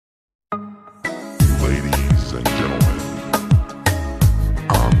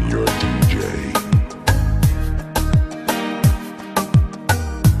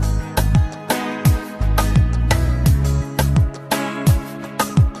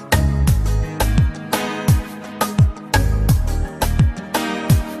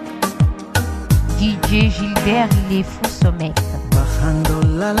DjGiLbErt, il est fou ce mec. Bajando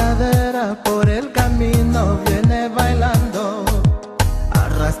la ladera por el camino viene bailando,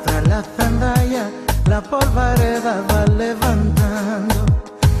 arrastra la sandalia, la polvareda va levantando,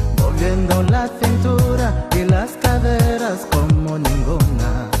 moviendo la cintura y las caderas como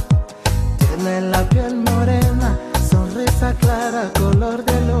ninguna. Tiene la piel morena, sonrisa clara, color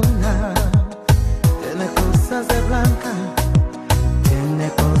de luna. Tiene cosas de blanca, tiene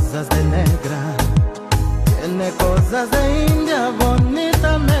cosas de negra, tiene cosas de India,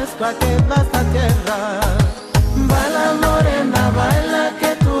 bonita mezcla que da esta tierra. Baila morena, baila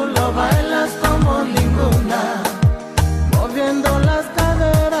que tú lo bailas como ninguna, moviendo las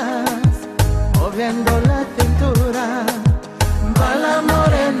caderas, moviendo la cintura. Baila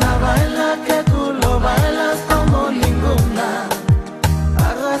morena, baila que tú lo bailas como ninguna.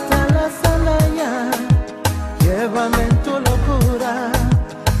 Arrastra la sandalia, llévame en tu locura.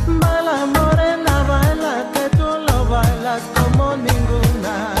 Baila morena, baila que tú lo bailas como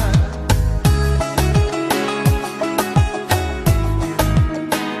ninguna.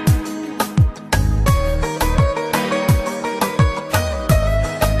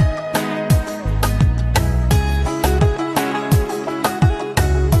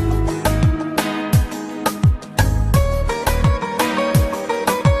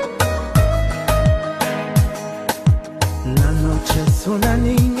 La noche es una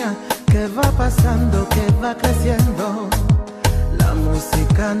niña que va pasando, que va creciendo. La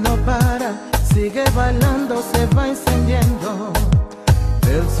música no para, sigue bailando, se va encendiendo.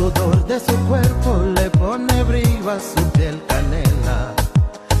 El sudor de su cuerpo le pone brillo a su piel canela.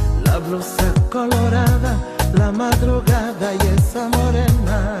 La blusa colorada, la madrugada y esa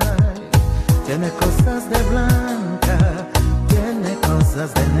morena. Tiene cosas de blanca, tiene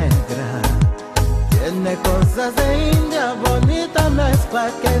cosas de negra, tiene cosas de India, bonita mezcla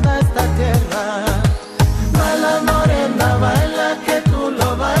que da esta tierra. Baila morena, baila que tú lo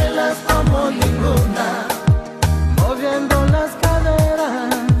bailas como ninguna, moviendo las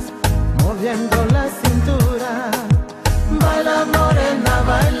caderas, moviendo la cintura. Baila morena,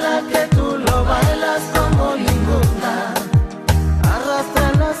 baila que tú lo bailas como ninguna. Arrastra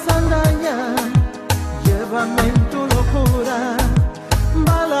la sandalia, llévame en tu locura.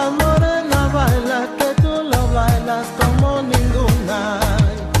 Baila morena, baila que tú lo bailas como ninguna.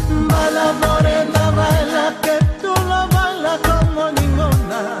 Baila morena, baila que tú lo bailas como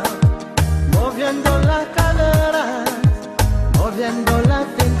ninguna. Moviendo las caderas, moviendo la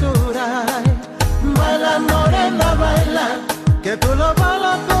cintura. Baila morena, baila que tú lo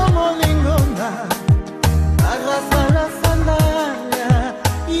bailas como ninguna. Arrastra la sandalia,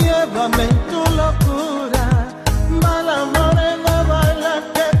 llévame en tu locura. Baila morena, baila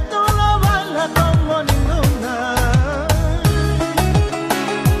que tú lo bailas como ninguna.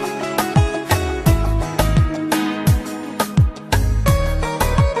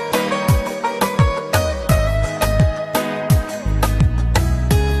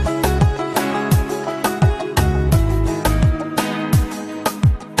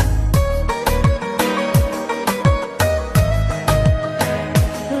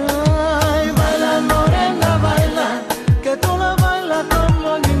 Ay, baila morena, baila que tú lo bailas como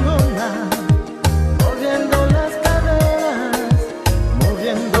ninguna, moviendo las caderas,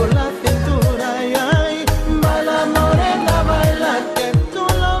 moviendo la cintura. Ay, ay, baila morena, baila que tú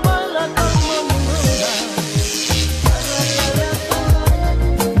lo bailas como ninguna.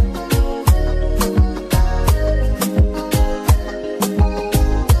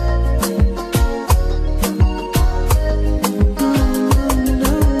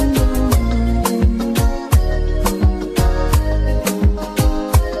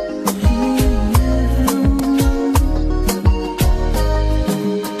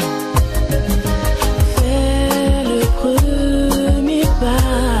 Fais le premier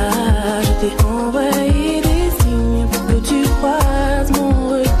pas, je t'ai envoyé des signes pour que tu croises mon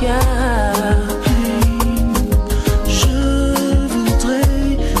regard. Je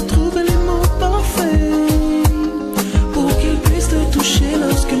voudrais trouver les mots parfaits pour qu'ils puissent te toucher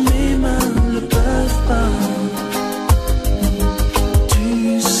lorsque mes mains ne le peuvent pas.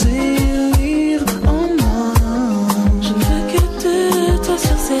 Tu sais lire en moi, je ne veux que de toi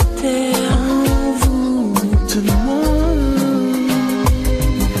sur cette terre. Envoûte-moi.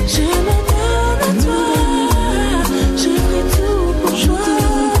 Je me donne à toi, je ferai tout pour toi.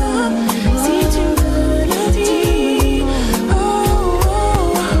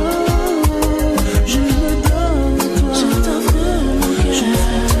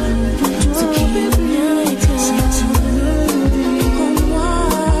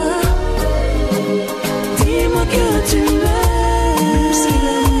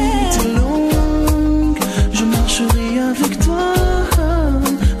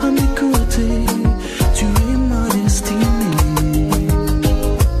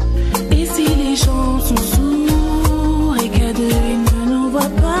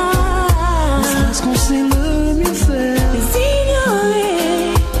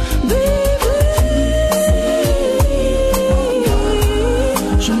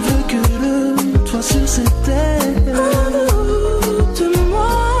 Je ne veux que de toi sur cette terre. De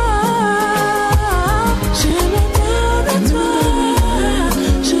moi, je me donne à toi.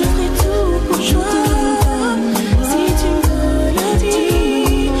 Je ferai tout pour toi. Si tu me le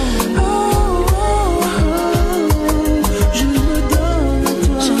dis, oh, oh, oh. Je me donne à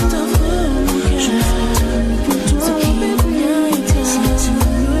toi. Je t'offre mon cœur. Je ferai tout pour toi. Ce qui est bien et toi. Si tu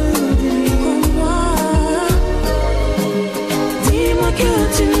me le dis, pour moi. Dis-moi que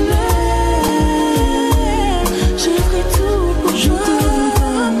tu m'aimes. Je ferai tout pour toi.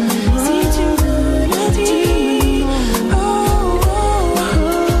 Si tu me le dis, oh, oh, oh.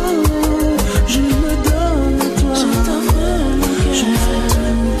 Je me donne à toi. Je t'offre mon cœur. Je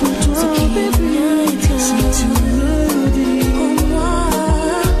ferai tout pour toi. Ce qui est bien et toi. Si tu me le dis, pour moi.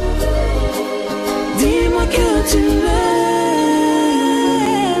 Dis-moi que tu m'aimes.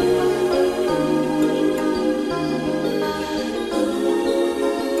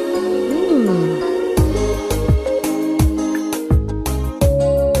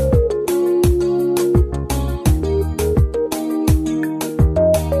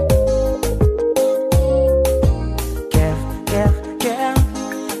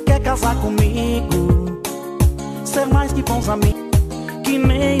 Quer casar comigo, ser mais que bons amigos, que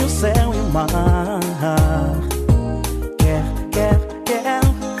nem o céu e o mar.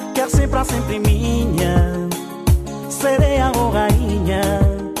 Quer ser pra sempre minha, sereia ou rainha,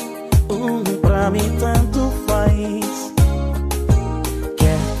 pra mim tanto faz.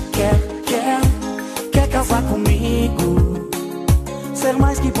 Quer casar comigo, ser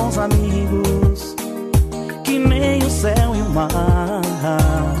mais que bons amigos, que nem o céu e o mar.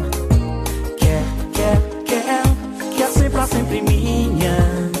 Quer ser pra sempre minha,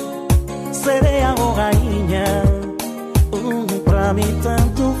 sereia ou rainha, pra mim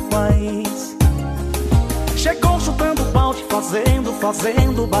tanto faz. Chegou chutando balde, fazendo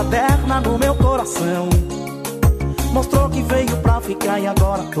baderna no meu coração. Mostrou que veio pra ficar e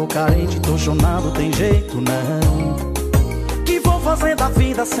agora tô carente, tô chonado, tem jeito não. Que vou fazer da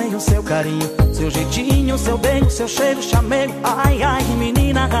vida sem o seu carinho, seu jeitinho, seu beijo, seu cheiro, chamego. Ai, ai,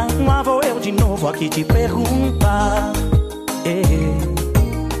 menina, lá vou eu de novo aqui te perguntar.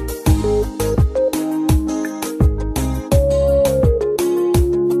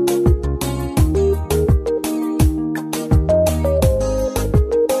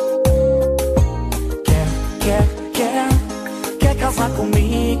 Quer casar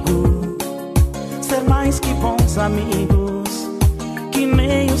comigo, ser mais que bons amigos, que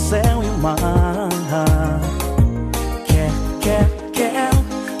nem o céu e o mar.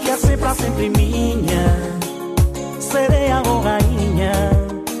 Quer ser pra sempre minha, sereia ou rainha,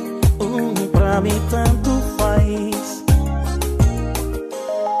 pra mim tanto faz.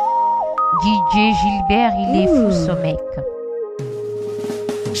 DjGiLbErt, il est fou ce mec.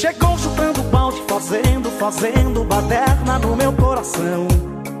 Chegou chutando balde, fazendo baderna no meu coração.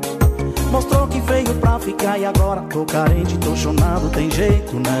 Mostrou que veio pra ficar e agora tô carente, tô chonado, tem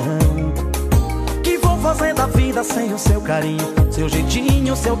jeito não. Que vou fazer da vida sem o seu carinho, seu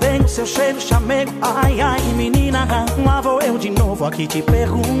jeitinho, seu beijo, seu cheiro, chamego. Ai, ai, menina, lá vou eu de novo aqui te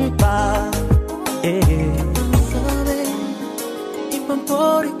perguntar. E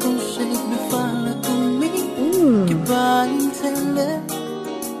pampor e conchego, me fala comigo, que vai entender.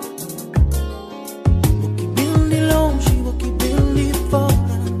 Vou que bem de longe, vou que bem de fora.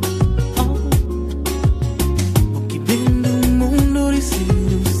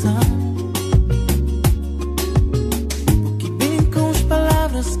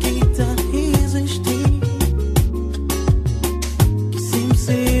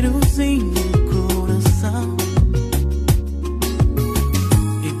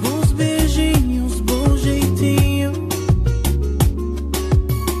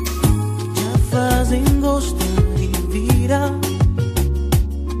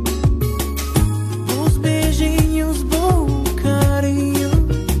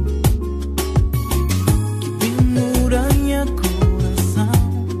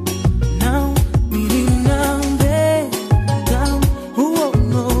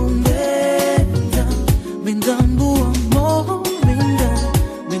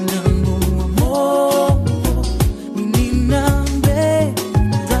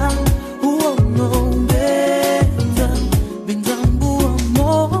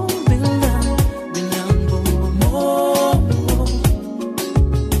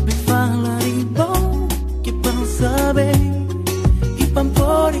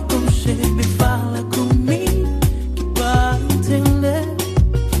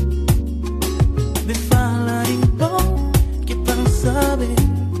 saber.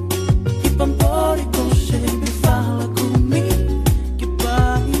 E pampor e conchego, fala comigo que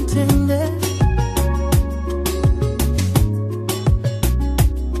vai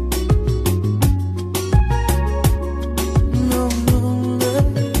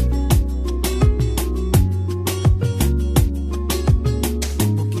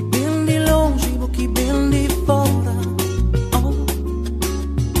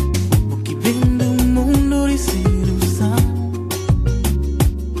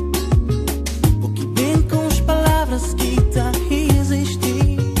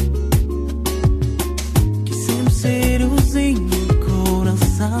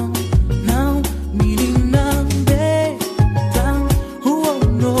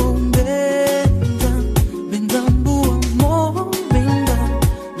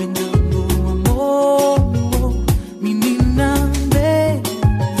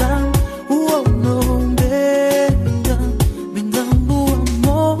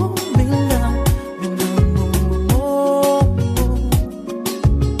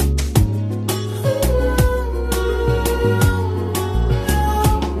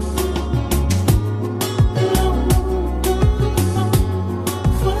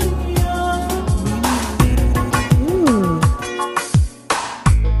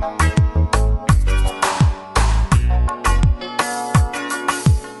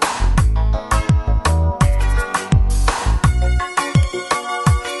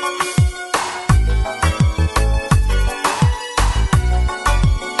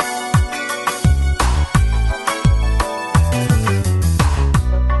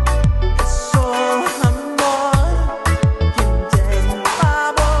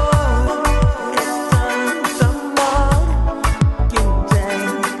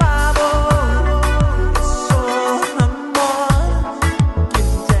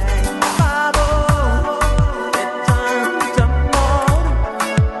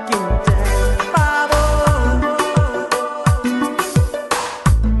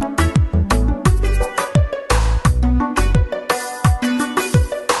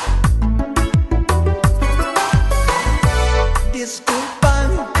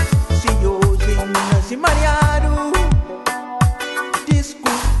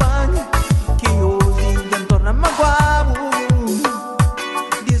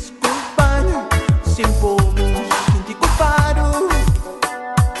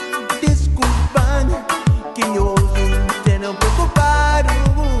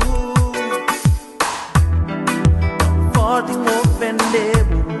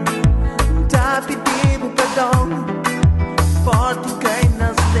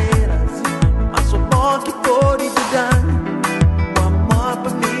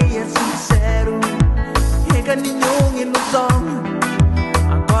ilusão.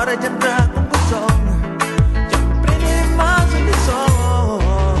 Agora já tá confusão. Já aprendi mais uma lição.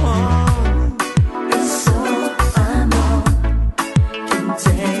 Eu sou amor, quem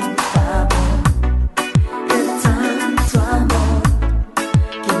tem favor. É tanto amor,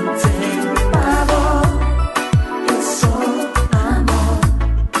 quem tem favor. Eu sou amor,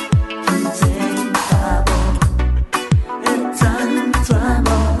 quem tem favor. É tanto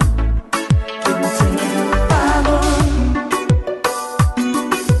amor, quem tem favor.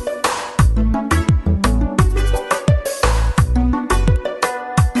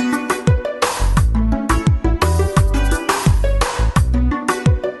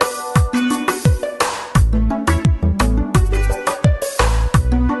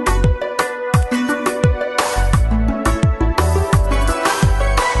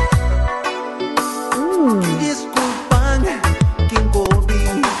 Desculpam quem ouve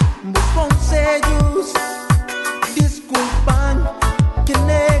meus conselhos. Desculpam quem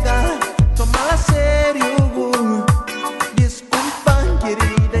nega tomar a sério. Desculpam,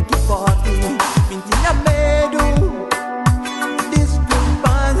 querida, que pode me tinha medo.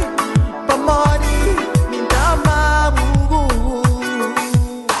 Desculpam, pra morrer, me dá mal.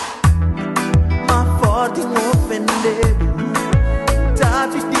 Mas forte me ofender. Tá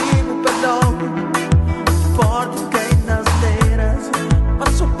pedindo perdão. Forte cai nas neiras.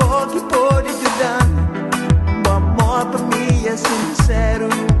 Mas o pouco que pode ajudar. O amor pra mim é sincero.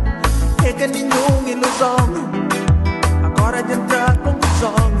 É que nenhuma ilusão. Agora já tá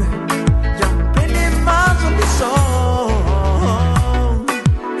confusão. Já aprendi mais uma lição.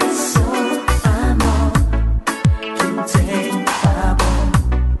 Eu sou amor, quem tem favor.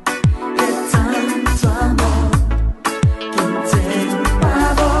 É tanto amor, quem tem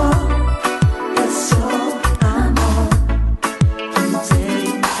favor. Eu sou amor, quem tem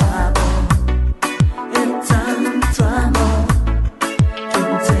favor. É tanto amor, quem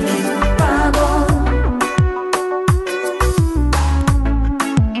tem favor.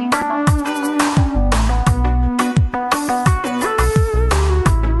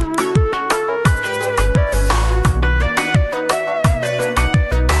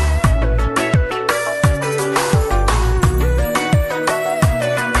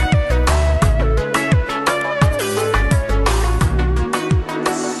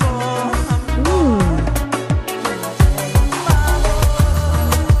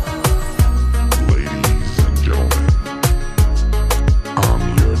 Ladies and gentlemen, I'm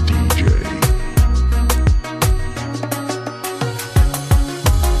your DJ.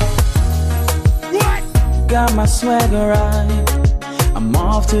 Got my swagger right. I'm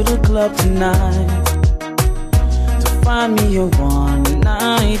off to the club tonight to find me a one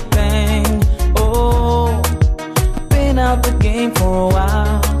night thing. Oh, been out the game for a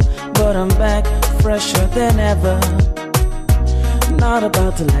while, but I'm back fresher than ever. Not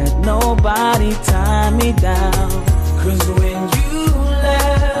about to let nobody tie me down. Cause when you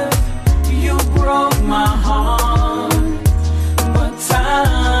left, you broke my heart. But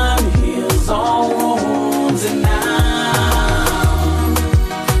time heals all wounds, and now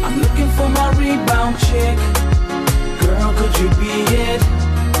I'm looking for my rebound chick. Girl, could you be it?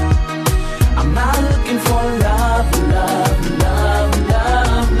 I'm not looking for love, love, love,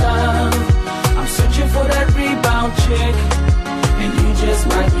 love, love. I'm searching for that rebound chick, and you just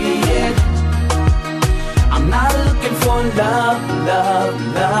might be it. I'm not looking for love, love,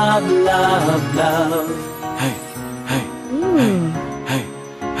 love, love, love. Hey, hey, hey,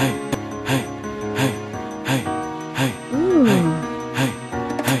 hey, hey, hey, hey, hey, hey, hey, hey,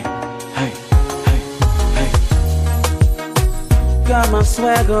 hey, hey, hey, hey. Got my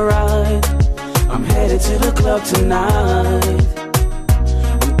swagger right. I'm headed to the club tonight.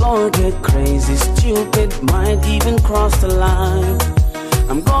 I'm gonna get crazy, stupid, might even cross the line.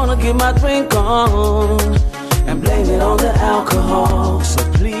 I'm gonna get my drink on and blame it on the alcohol. So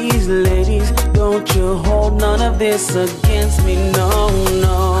please, ladies, don't you hold none of this against me, no,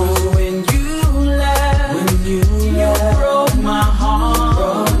 no. 'Cause when you left, you broke my heart,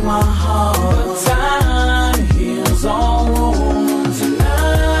 broke my heart. But time heals all wounds, and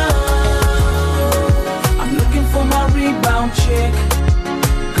now I'm looking for my rebound chick.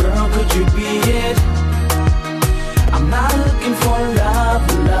 Girl, could you be it? I'm not looking for love,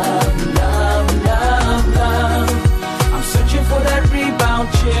 love, love, love, love. I'm searching for that rebound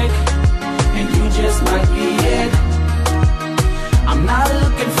chick, and you just might be it. I'm not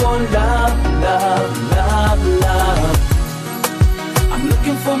looking for love, love, love, love. I'm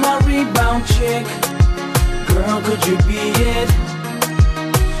looking for my rebound chick. Girl, could you be it?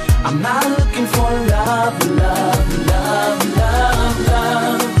 I'm not looking for love, love, love, love,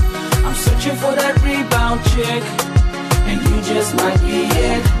 love. I'm searching for that rebound chick, this might be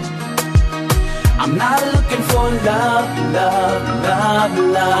it. I'm not looking for love, love, love,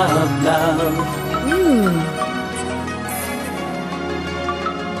 love, love.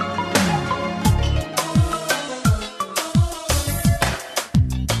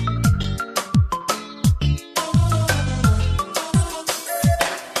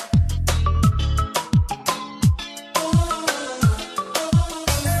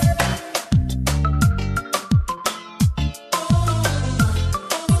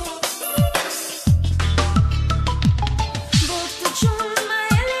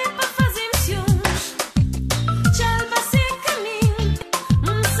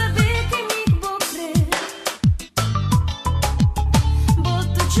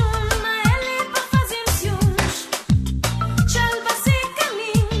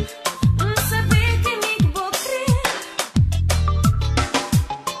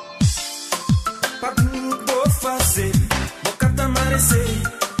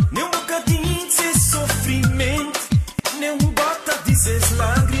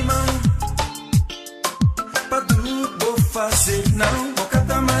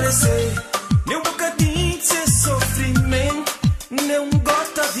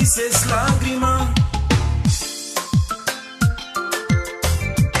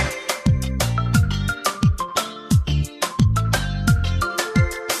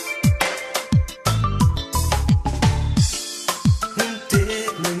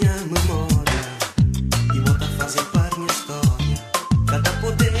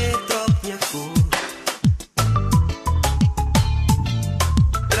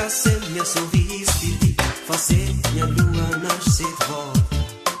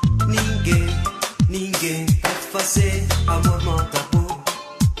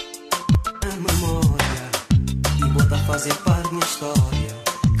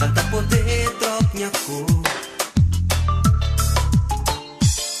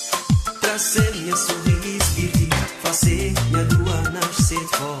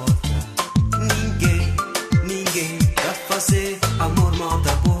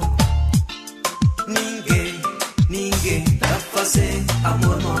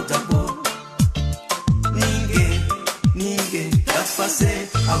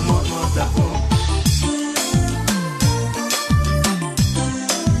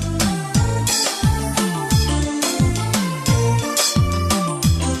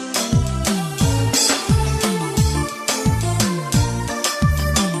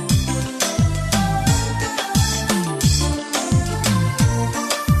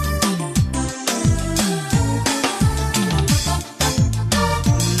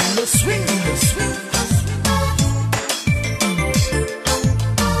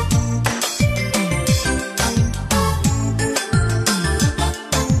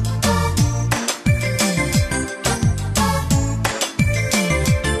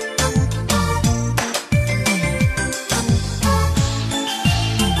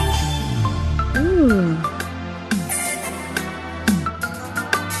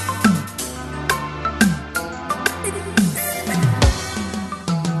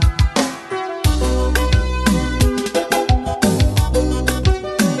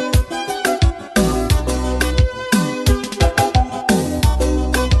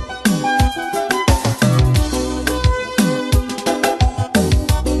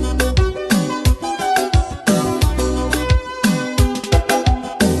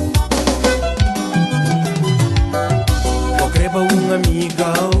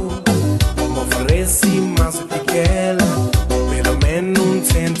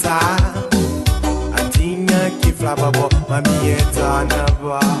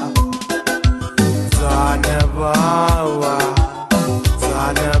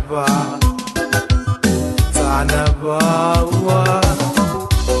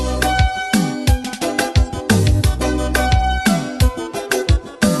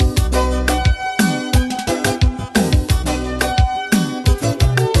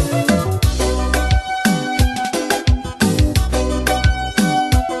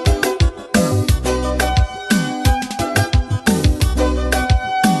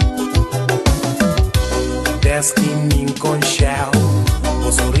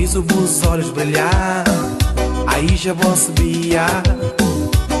 Já vou subir,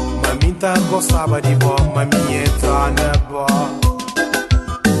 maminta gostava de vó, maminha tá na vó,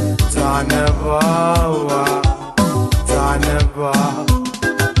 tá na vó, tá na vó,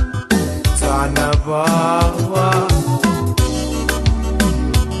 tá na vó.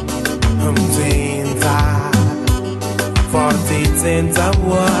 Tenta, forte tenta,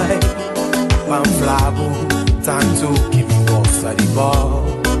 uai, panflavo, tanto que me gosta de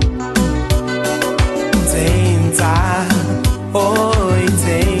vó. Tenta,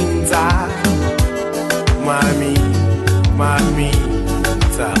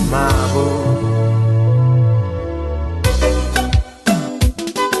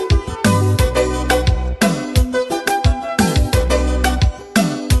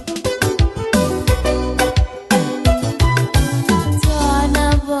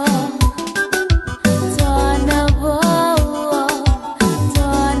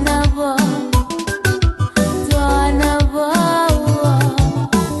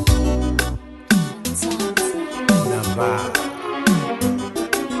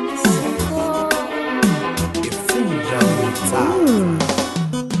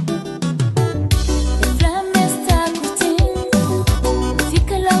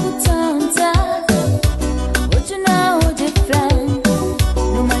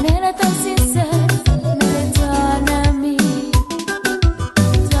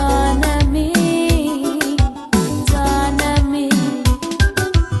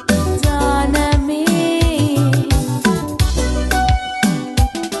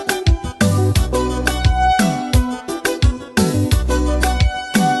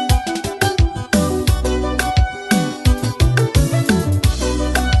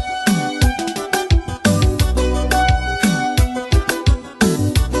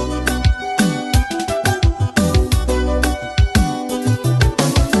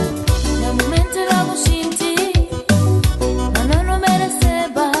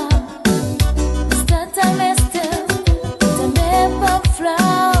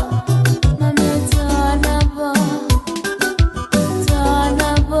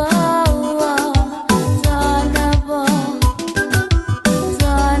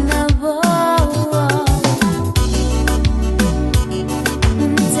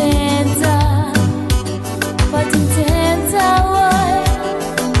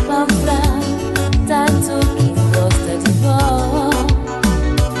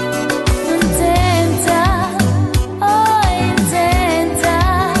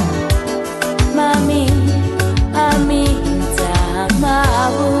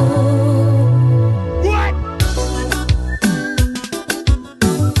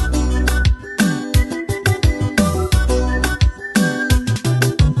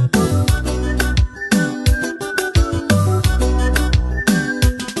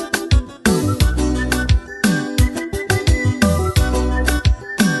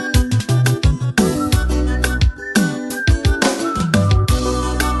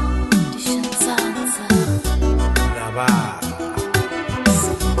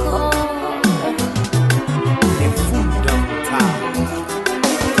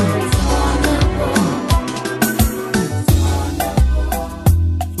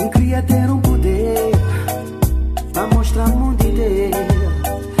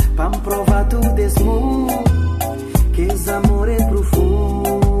 desse mundo, que esse amor é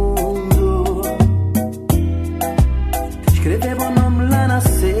profundo. Escrever bom nome lá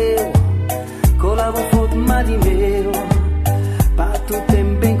nasceu, colava foto mais de meu, para tu tem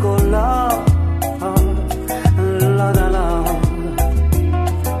bem colado, lá da lá.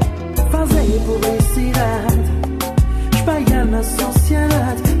 Fazer publicidade, espalhar na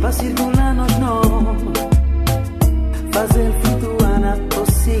sociedade, para circular nos nomes, fazer flutuar na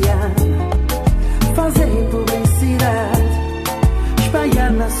oceano. Fazer publicidade,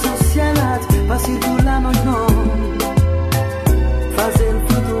 espalhar na sociedade, para circular nos nomes, fazer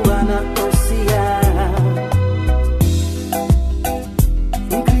flutuar na oceano.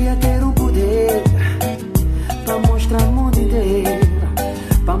 Eu queria ter o poder para mostrar o mundo inteiro,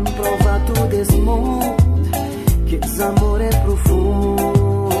 para me provar tudo esse mundo, que esse amor é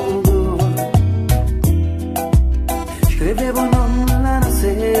profundo. Escrever bom nome lá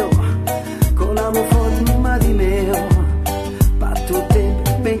nasceu, colava foto numa de meu, para tu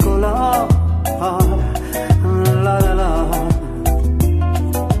tempo bem colado, lá lá lá.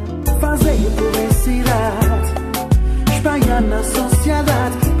 Fazer publicidade, espalhar na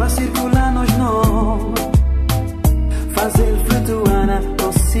sociedade, para circular nos nomes, fazer flutuar na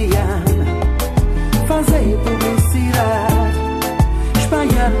oceano. Fazer publicidade,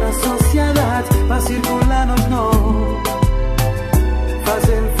 espalhar na sociedade, para circular nos nomes,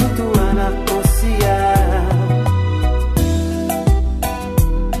 fazer flutuar na oceano.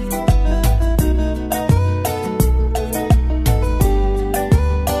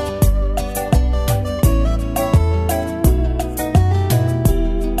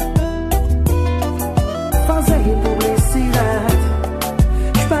 Fazer publicidade,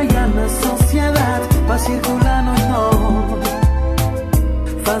 espalhar na sociedade, para circular nos nomes,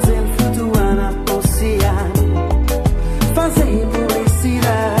 fazer flutuar na oceano.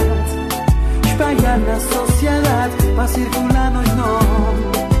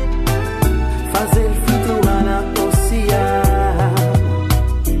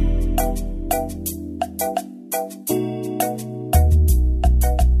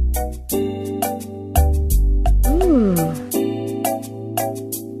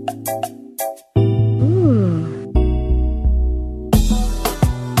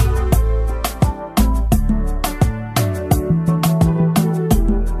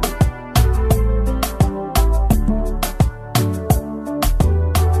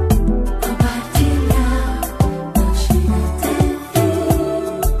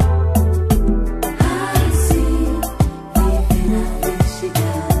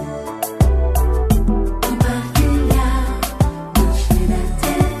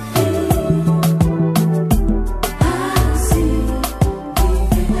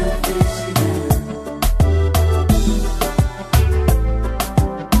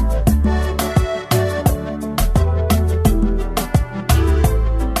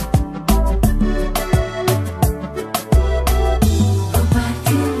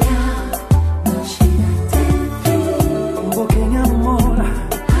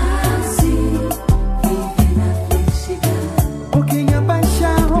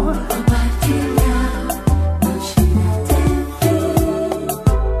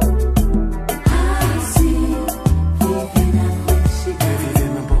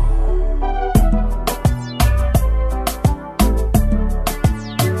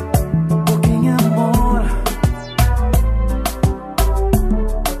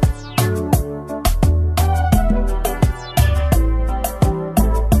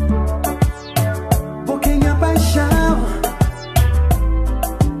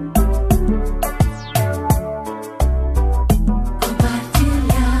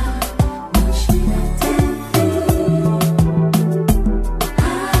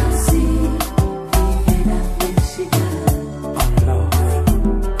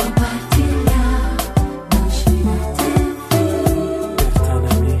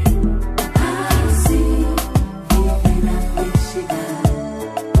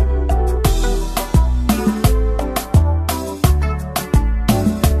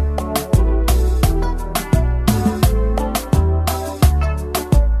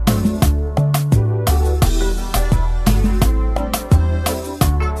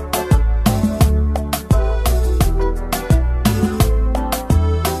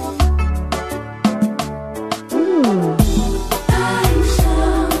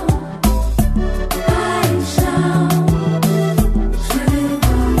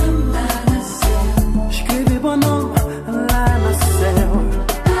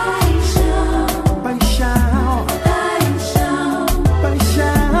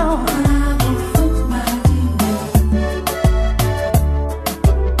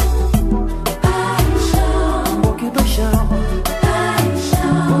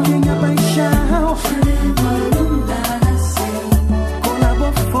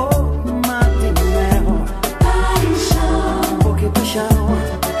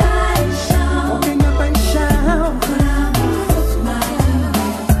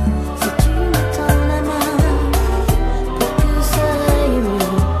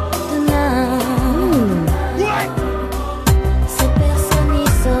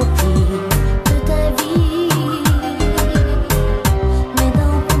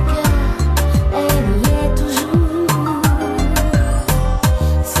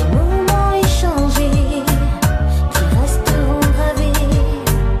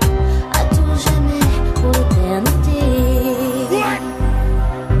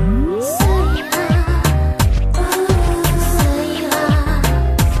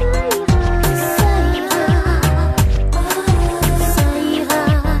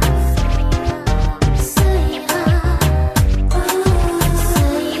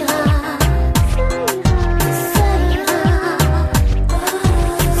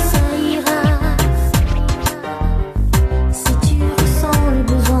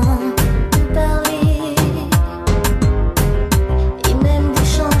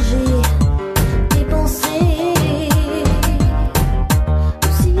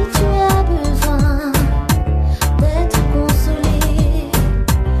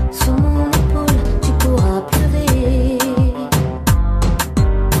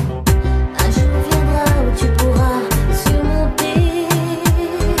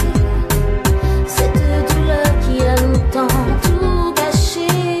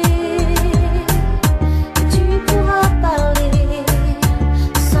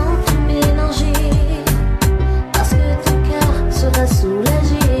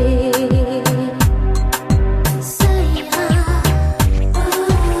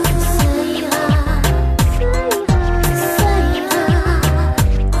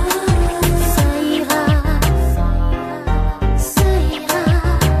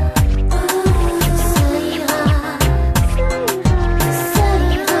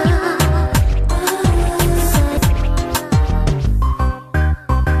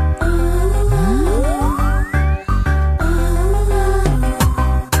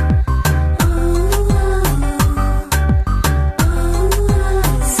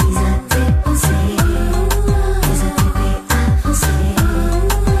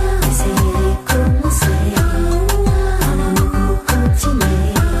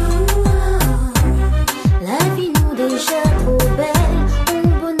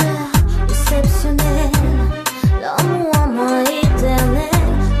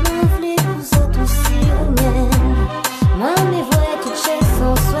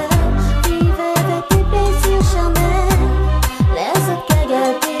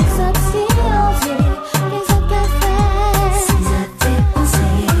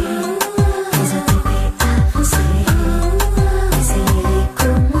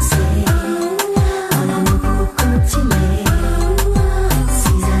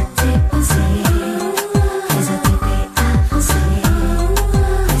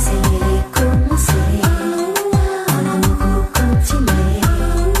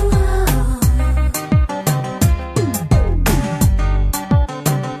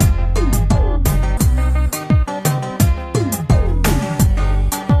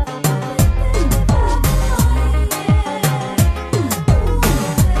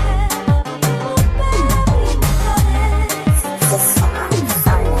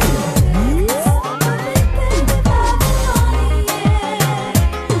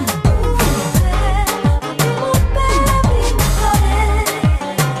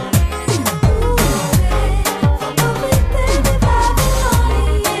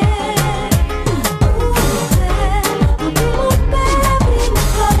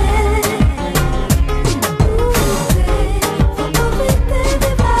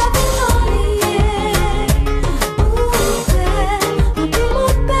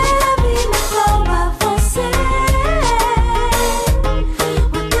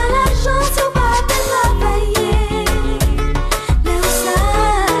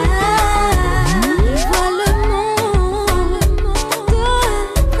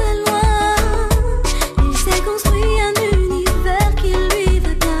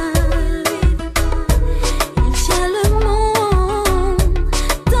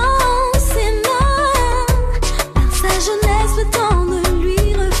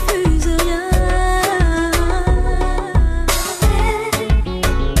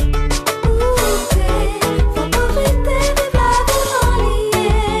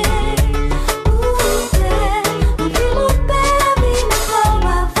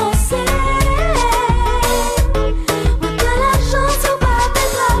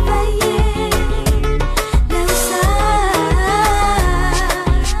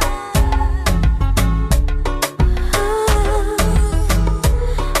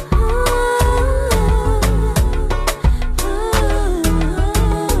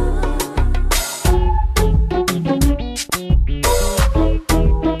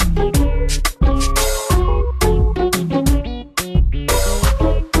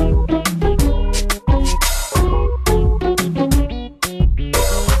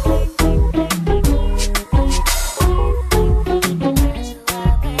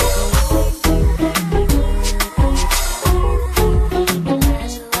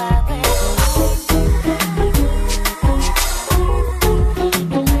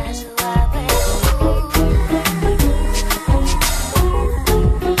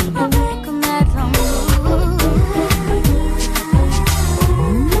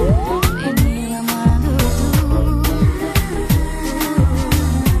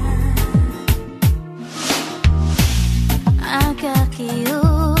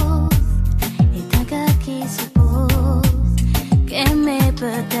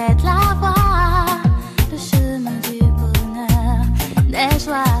 peut-être la voie, le chemin du bonheur, des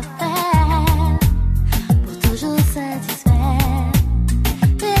choix à faire pour toujours satisfaire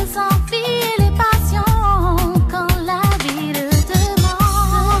les envies et les passions quand la vie le demande.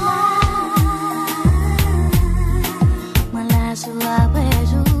 Moi là jour après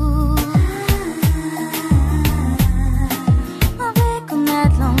jour, avec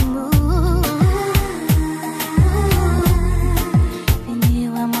connaître l'amour, finir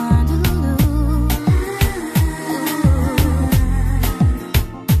à moins doudou.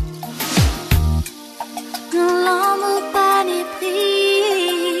 Non, l'amour pas ni prix,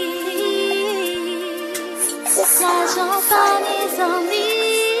 l'argent pas ni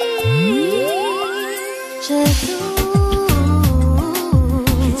ennuis. Je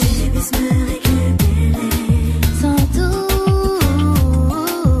que tu puisses me récupérer sans doute.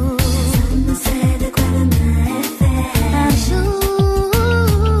 Personne ne sait de quoi demain est fait. Un jour,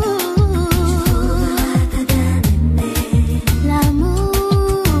 tu voudras te bien aimer. L'amour,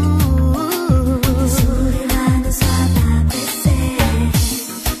 tu souriras, ne sois pas pressé.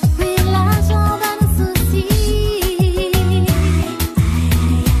 Oui, l'argent va nous soucier.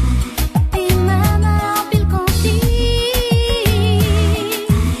 Et même en pile conflit,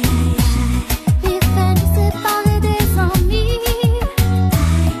 il fait nous séparer des ennuis.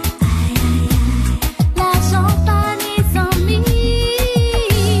 L'argent pas ni ennuis.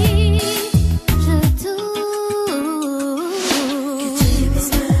 Je doute que tu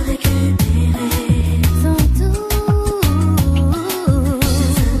puisses me récupérer sans doute.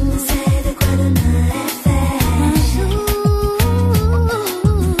 Personne ne sait de quoi demain est fait. Un jour,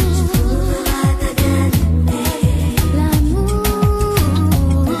 tu voudras te bien aimer. L'amour, tu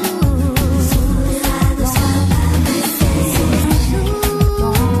souriras, ne sois pas pressé. Un jour,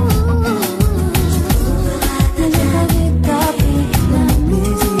 tu voudras te bien aimer.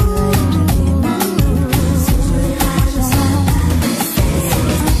 L'amour, tu souriras, ne sois pas pressé. Un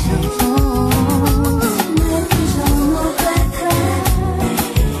jour, mais plus j'en regretterai.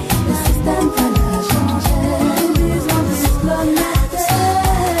 Le système fallait changer. Ils ont exploité.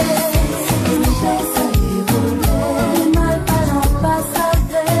 Et nous fait ça évoluer. Les mal parlants pas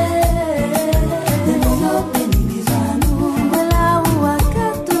s'arrêter. Les mots bénis à nous. Voilà où à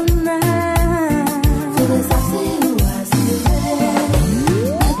cartonner. Faudrait s'asseoir ou assurer.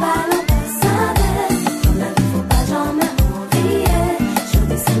 Les parlants pas s'arrêter. Dans la vie faut pas jamais envier. Je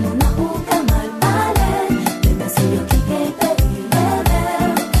dis c'est mon amour qu'à mal parler. Les messieurs qui quittent les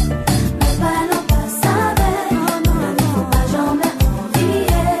verres. Les parlants pas s'arrêter. Dans la vie faut pas jamais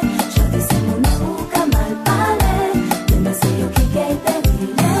envier. Je dis c'est mon amour qu'à mal parler. Les messieurs qui quittent les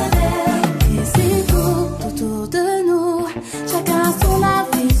verres. Et c'est tout autour de nous. Chacun son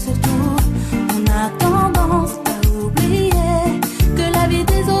avis sur tout. On a tendance à oublier que la vie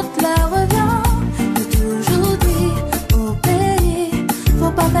des autres leur revient. De toujours dire au pays,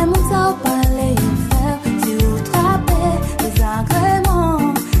 faut pas faire mon ça ou pas les faire. Si vous trappez les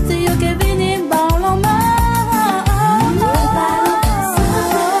agréments, c'est eux qui viennent par la main.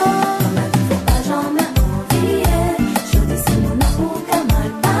 Dans la vie faut pas jamais envier. Je dis c'est mon amour qu'à mal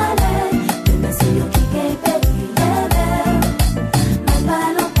parler. Les messieurs qui quittent les verres. Les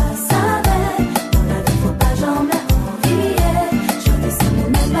ballons pas s'arrêter. Dans la vie faut pas jamais envier. Je dis c'est mon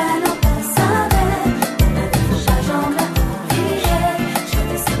amour.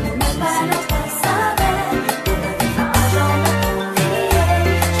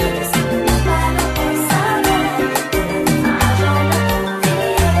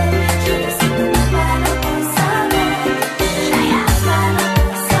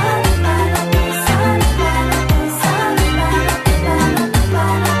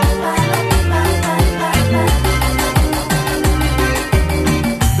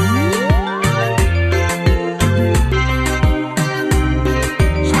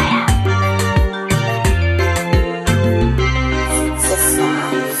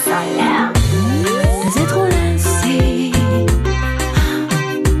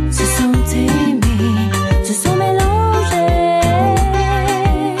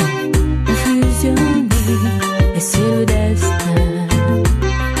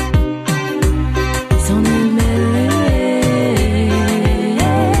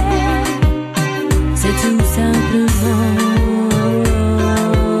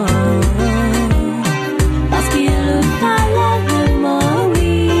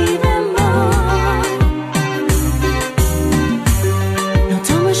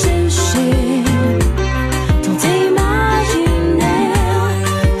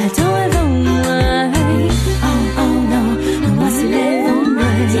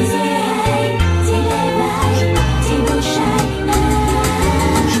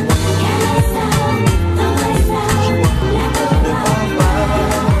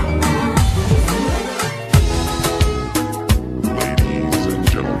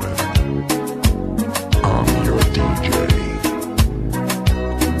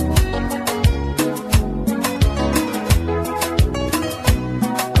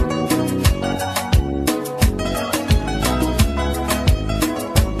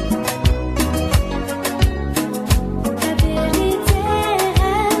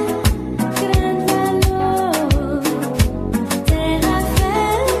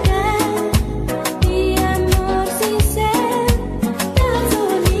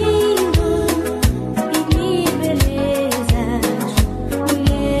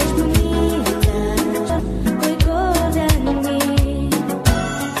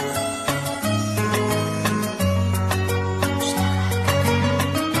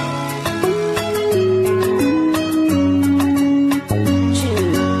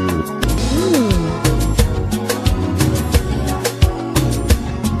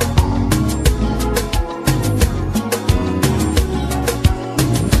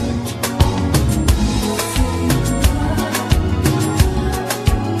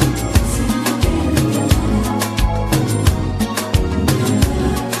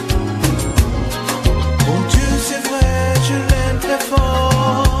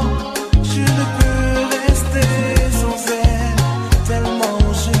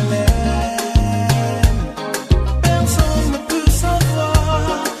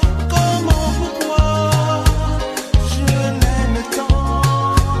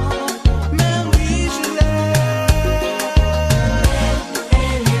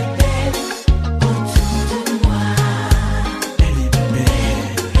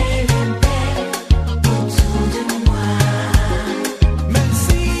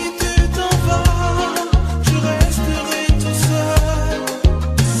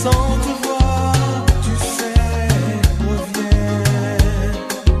 Sans te voir, tu sais, reviens.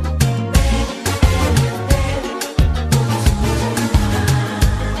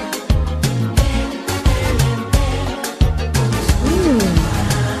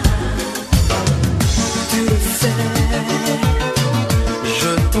 Tu le sais,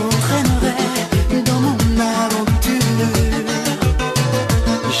 je t'entraînerai dans mon aventure.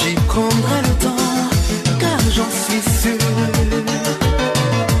 J'y prendrai le temps, car j'en suis sûr.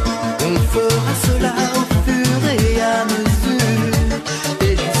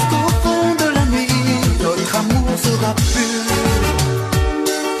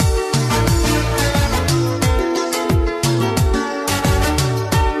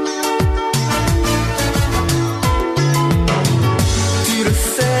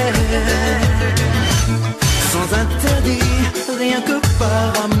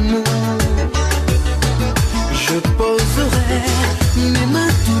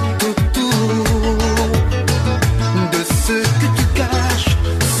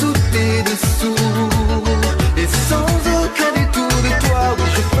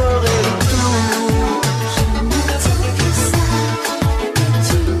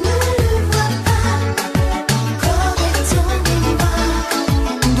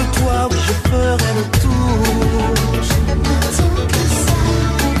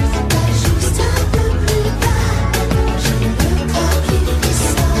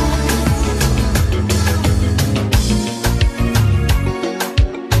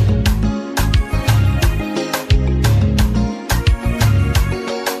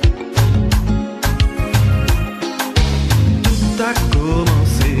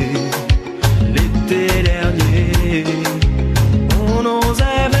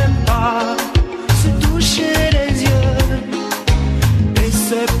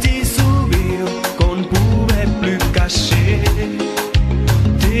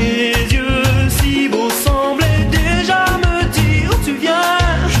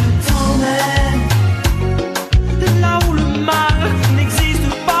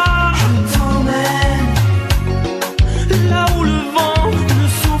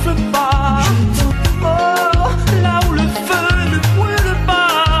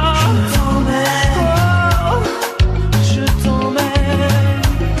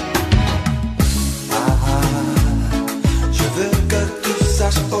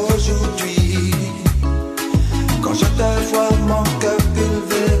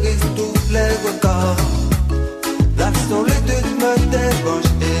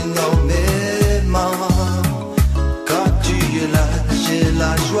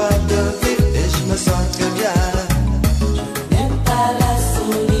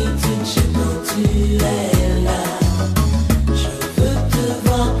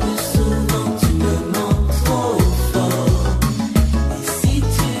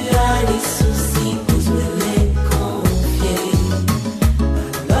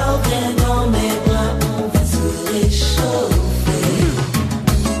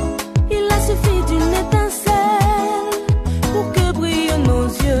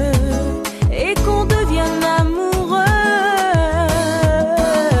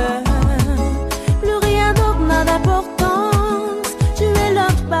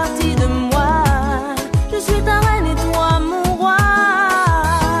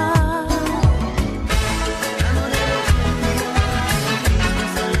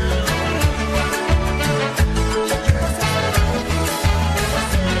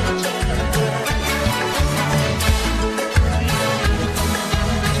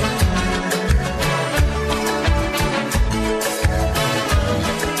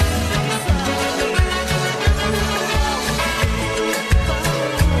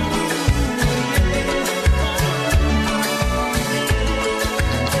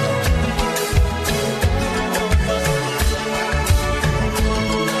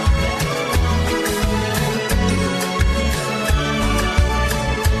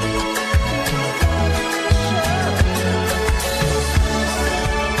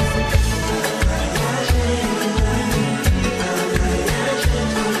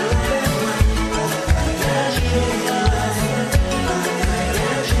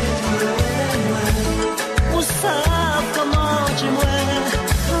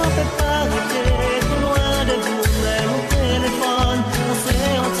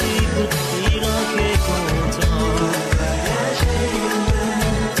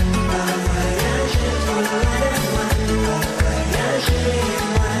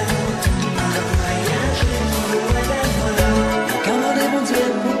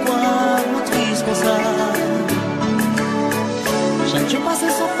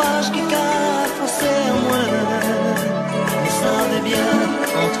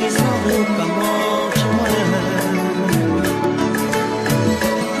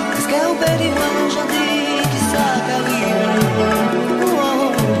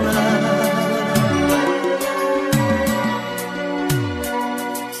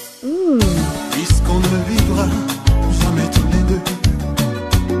 Puisqu'on ne vivra jamais tous les deux,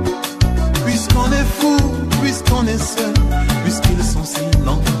 puisqu'on est fou, puisqu'on est seul, puisqu'ils sont si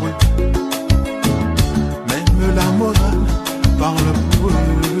nombreux, même la morale parle pour eux.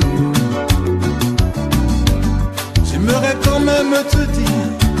 J'aimerais quand même te dire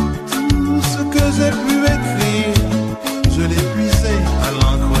tout ce que j'ai pu écrire, je l'ai puisé à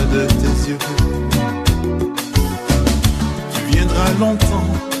l'encre de tes yeux. Tu viendras longtemps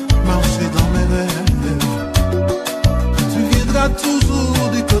marcher dans mes rêves, tu viendras toujours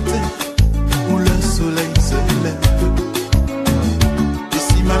du côté où le soleil se lève. Et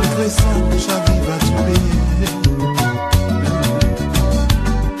si malgré ça j'arrive à t'oublier,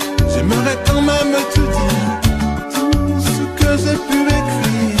 j'aimerais quand même te dire tout ce que j'ai pu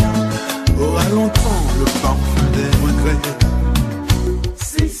écrire aura longtemps le parfum des regrets.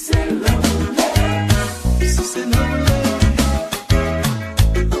 Si c'est lovely, si c'est lovely.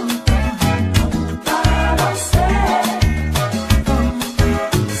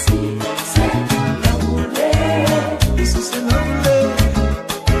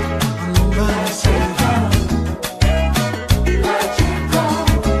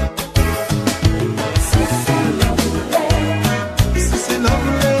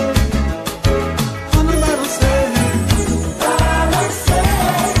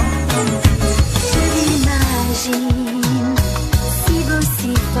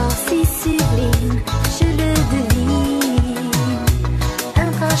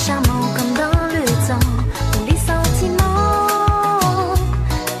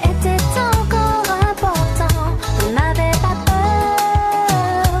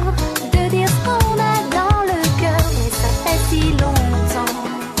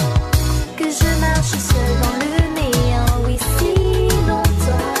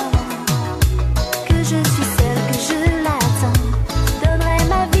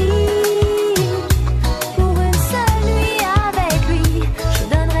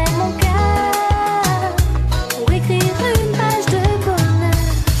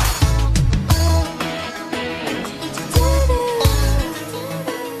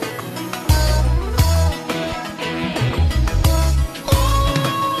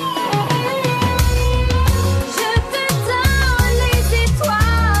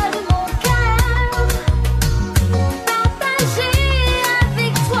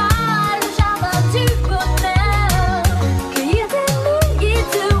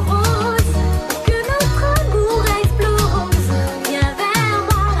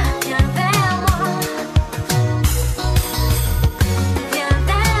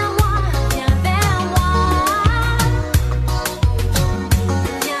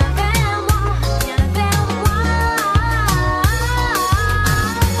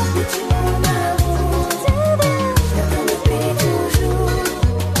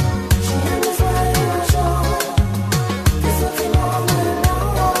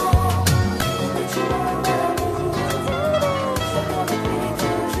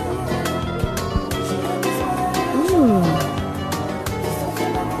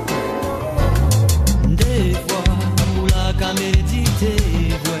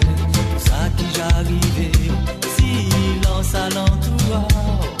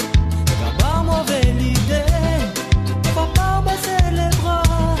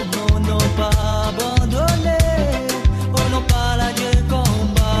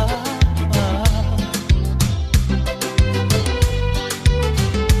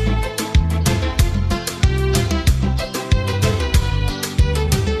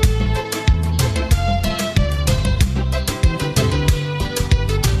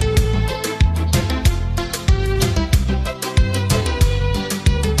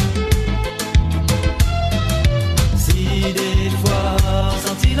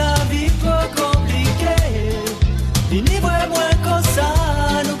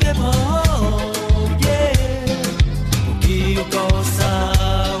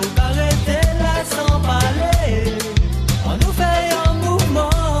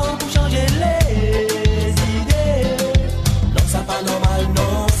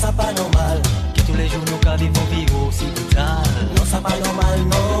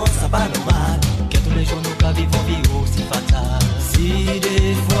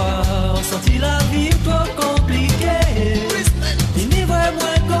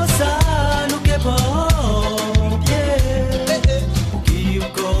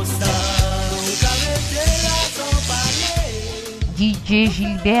 DJ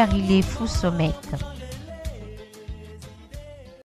Gilbert, il est fou ce mec.